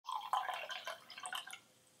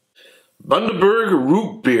Bundaberg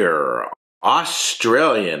Root Beer,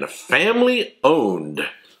 Australian, family owned.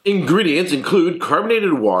 Ingredients include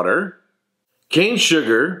carbonated water, cane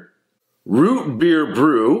sugar, root beer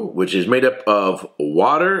brew, which is made up of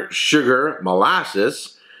water, sugar,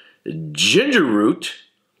 molasses, ginger root,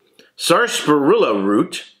 sarsaparilla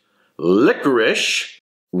root, licorice,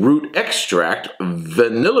 root extract,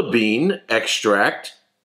 vanilla bean extract,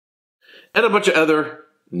 and a bunch of other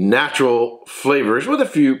natural flavors with a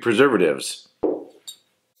few preservatives.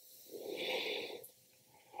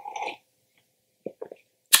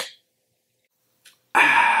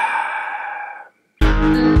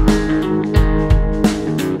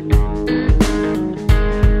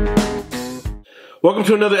 Welcome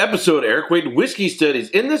to another episode of Erik Wait Whiskey Studies.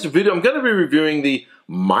 In this video, I'm going to be reviewing the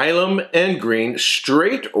Milam Greene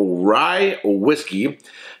Straight Rye Whiskey,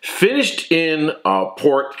 finished in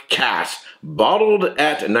port cask, bottled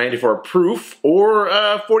at 94 proof or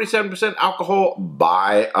 47% alcohol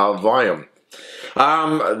by volume.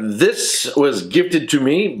 This was gifted to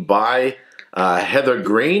me by Heather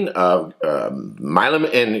Greene of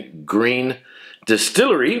Milam Greene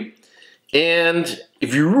Distillery. And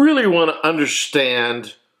if you really want to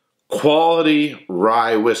understand quality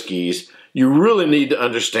rye whiskeys, you really need to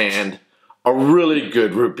understand a really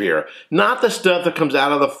good root beer. Not the stuff that comes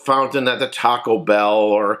out of the fountain at the Taco Bell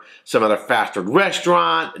or some other fast food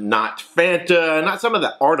restaurant, not Fanta, not some of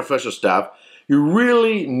the artificial stuff. You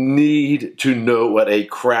really need to know what a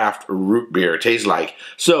craft root beer tastes like.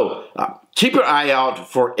 So keep your eye out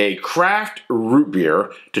for a craft root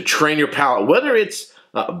beer to train your palate, whether it's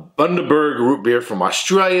Bundaberg root beer from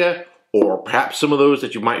Australia, or perhaps some of those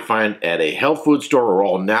that you might find at a health food store or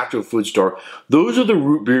all natural food store. Those are the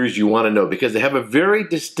root beers you want to know because they have a very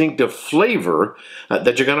distinctive flavor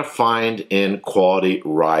that you're going to find in quality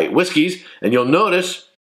rye whiskeys. And you'll notice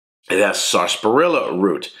it has sarsaparilla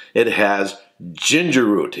root, it has ginger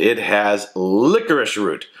root, it has licorice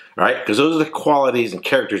root, right? Because those are the qualities and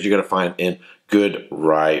characters you're going to find in good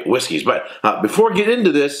rye whiskeys. But before I get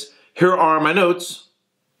into this, here are my notes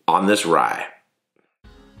on this rye.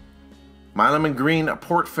 Milam Greene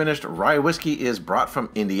port-finished rye whiskey is brought from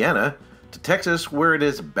Indiana to Texas, where it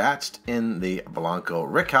is batched in the Blanco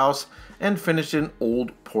Rickhouse and finished in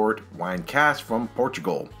old port wine cask from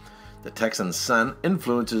Portugal. The Texan sun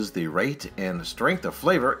influences the rate and strength of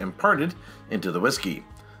flavor imparted into the whiskey.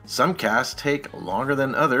 Some casks take longer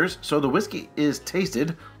than others, so the whiskey is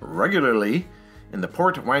tasted regularly in the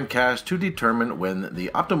port wine cask to determine when the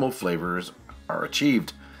optimal flavors are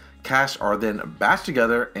achieved. Casks are then batched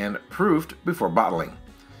together and proofed before bottling.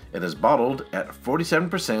 It is bottled at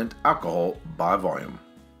 47% alcohol by volume.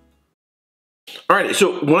 Alright,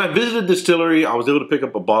 so when I visited the distillery, I was able to pick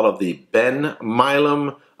up a bottle of the Ben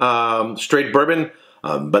Milam straight bourbon,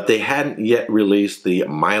 but they hadn't yet released the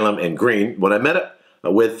Milam Greene. When I met up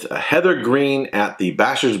with Heather Greene at the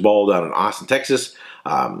Bachelor's Ball down in Austin, Texas,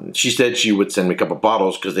 she said she would send me a couple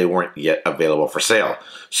bottles because they weren't yet available for sale.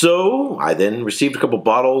 So I then received a couple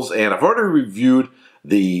bottles, and I've already reviewed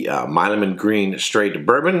the Milam Greene straight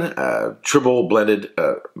bourbon, triple blended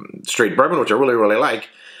straight bourbon, which I really, really like.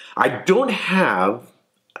 I don't have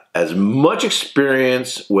as much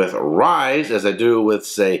experience with ryes as I do with,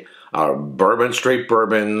 say, bourbon, straight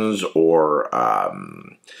bourbons, or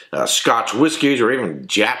Scotch whiskeys, or even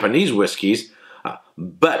Japanese whiskeys.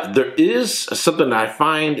 But there is something I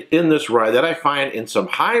find in this rye that I find in some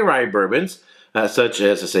high rye bourbons, such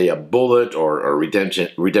as, say, a Bullet or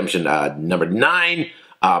Redemption number 9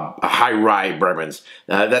 high rye bourbons.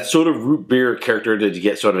 That sort of root beer character that you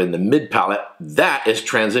get sort of in the mid palate, that is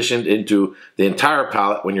transitioned into the entire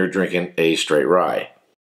palate when you're drinking a straight rye.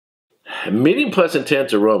 Medium plus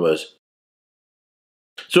intense aromas.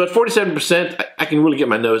 So at 47%, I can really get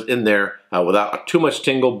my nose in there without too much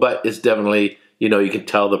tingle, but it's definitely, you know, you can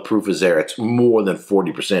tell the proof is there. It's more than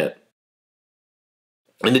 40%.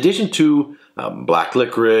 In addition to black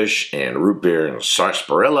licorice and root beer and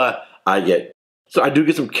sarsaparilla, I do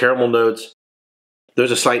get some caramel notes.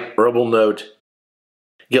 There's a slight herbal note.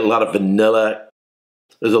 Get a lot of vanilla.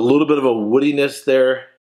 There's a little bit of a woodiness there.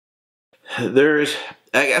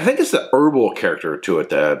 I think it's the herbal character to it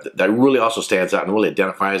that really also stands out and really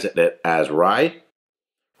identifies it as rye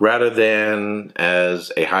rather than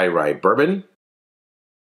as a high rye bourbon.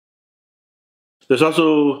 There's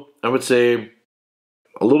also, I would say,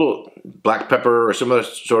 a little black pepper or some other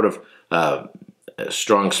sort of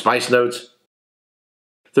strong spice notes.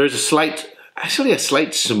 There's actually a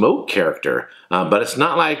slight smoke character, but it's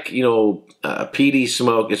not like, you know, a peaty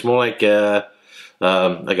smoke. It's more like a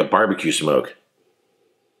barbecue smoke.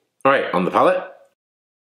 All right, on the palate.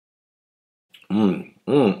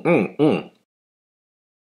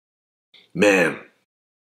 Man,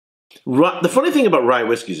 the funny thing about rye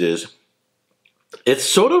whiskeys is it's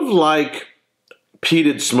sort of like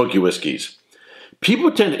peated smoky whiskeys.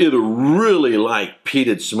 People tend to either really like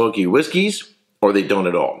peated smoky whiskeys or they don't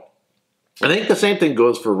at all. I think the same thing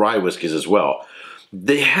goes for rye whiskeys as well.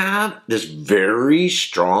 They have this very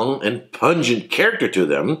strong and pungent character to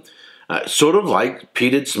them, sort of like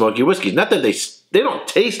peated smoky whiskeys. Not that they don't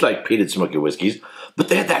taste like peated smoky whiskeys, but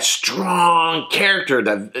they have that strong character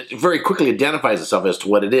that very quickly identifies itself as to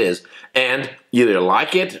what it is, and you either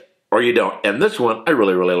like it or you don't. And this one I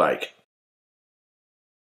really, really like.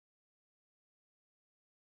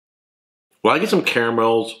 Well, I get some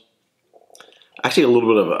caramels, actually a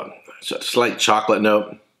little bit of a slight chocolate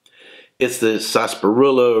note. It's the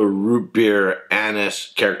sarsaparilla, root beer,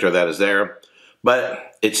 anise character that is there,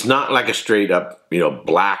 but it's not like a straight up,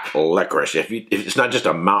 black licorice. If it's not just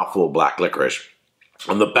a mouthful of black licorice.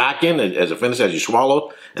 On the back end, as it finishes, as you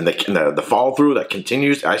swallow, and the follow through that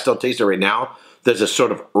continues, I still taste it right now. There's a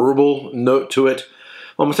sort of herbal note to it,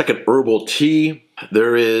 almost like an herbal tea.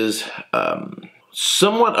 There is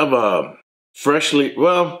somewhat of a freshly,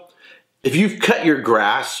 if you've cut your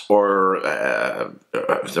grass or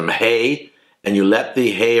some hay and you let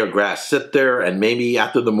the hay or grass sit there and maybe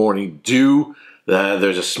after the morning dew,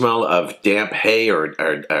 there's a smell of damp hay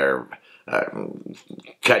or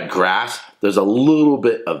cut grass. There's a little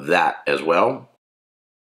bit of that as well.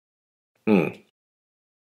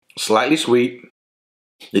 Slightly sweet.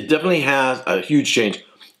 It definitely has a huge change.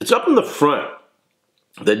 It's up in the front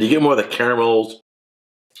that you get more of the caramels,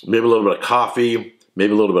 maybe a little bit of coffee,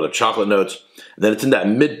 maybe a little bit of chocolate notes. And then it's in that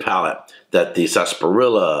mid palate that the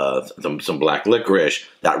sarsaparilla, some black licorice,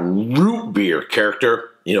 that root beer character,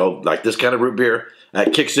 like this kind of root beer,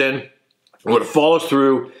 kicks in. What it follows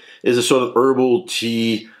through is a sort of herbal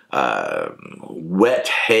tea, wet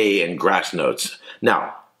hay and grass notes.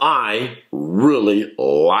 Now, I really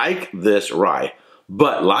like this rye,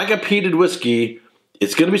 but like a peated whiskey,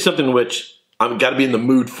 it's going to be something which I've got to be in the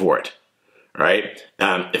mood for it, right?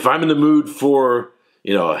 If I'm in the mood for,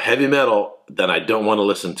 heavy metal, then I don't want to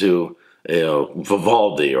listen to,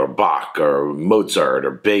 Vivaldi or Bach or Mozart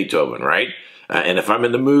or Beethoven, right? And if I'm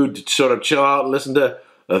in the mood to sort of chill out and listen to,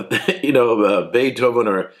 Beethoven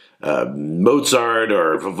or Mozart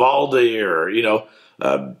or Vivaldi or,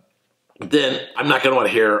 then I'm not going to want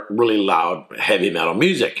to hear really loud heavy metal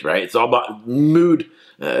music, right? It's all about mood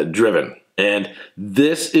driven. And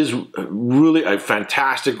this is really a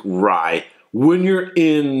fantastic rye when you're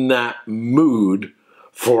in that mood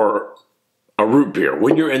for a root beer,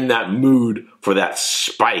 when you're in that mood for that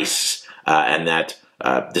spice and that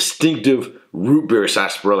distinctive root beer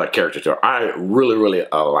sarsaparilla character to it. I really, really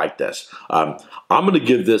like this. I'm going to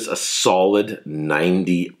give this a solid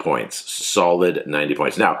 90 points. Solid 90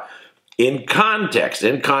 points. Now, in context,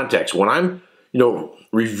 when I'm,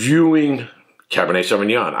 reviewing Cabernet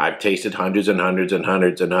Sauvignon, I've tasted hundreds and hundreds and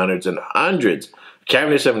hundreds and hundreds and hundreds of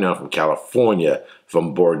Cabernet Sauvignon from California,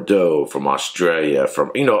 from Bordeaux, from Australia,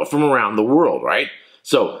 from around the world, right?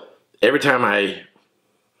 So every time I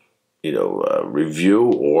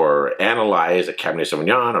review or analyze a Cabernet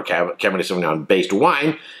Sauvignon or Cabernet Sauvignon based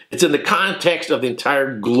wine, it's in the context of the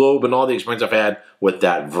entire globe and all the experience I've had with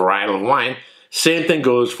that varietal of wine. Same thing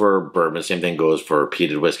goes for bourbon, same thing goes for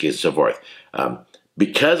peated whiskey and so forth.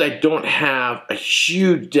 Because I don't have a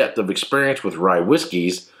huge depth of experience with rye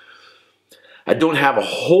whiskeys, I don't have a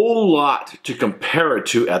whole lot to compare it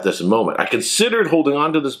to at this moment. I considered holding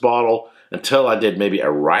on to this bottle until I did maybe a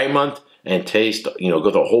rye month and taste,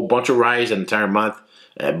 go through a whole bunch of ryes an entire month.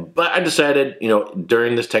 But I decided,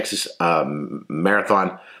 during this Texas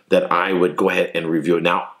marathon that I would go ahead and review it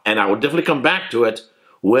now. And I will definitely come back to it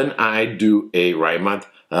when I do a rye month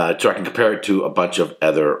so I can compare it to a bunch of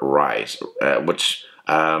other ryes, which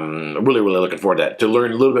I'm really, really looking forward to that, to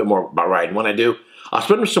learn a little bit more about rye. And when I do, I'll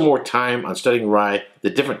spend some more time on studying rye, the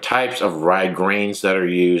different types of rye grains that are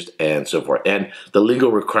used, and so forth, and the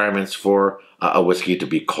legal requirements for a whiskey to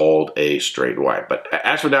be called a straight rye. But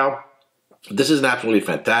as for now, this is an absolutely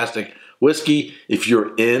fantastic whiskey. If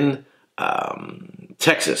you're in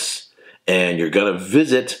Texas and you're going to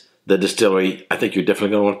visit the distillery, I think you're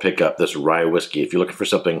definitely going to want to pick up this rye whiskey if you're looking for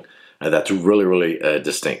something that's really, really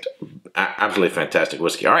distinct. Absolutely fantastic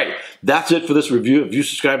whiskey. All right, that's it for this review. If you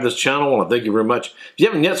subscribe to this channel, I want to thank you very much. If you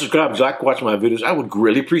haven't yet subscribed, if you like watching my videos, I would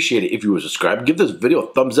greatly appreciate it if you would subscribe. Give this video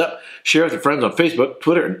a thumbs up, share it with your friends on Facebook,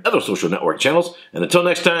 Twitter, and other social network channels. And until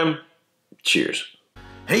next time, cheers.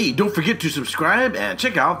 Hey, don't forget to subscribe and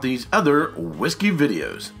check out these other whiskey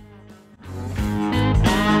videos.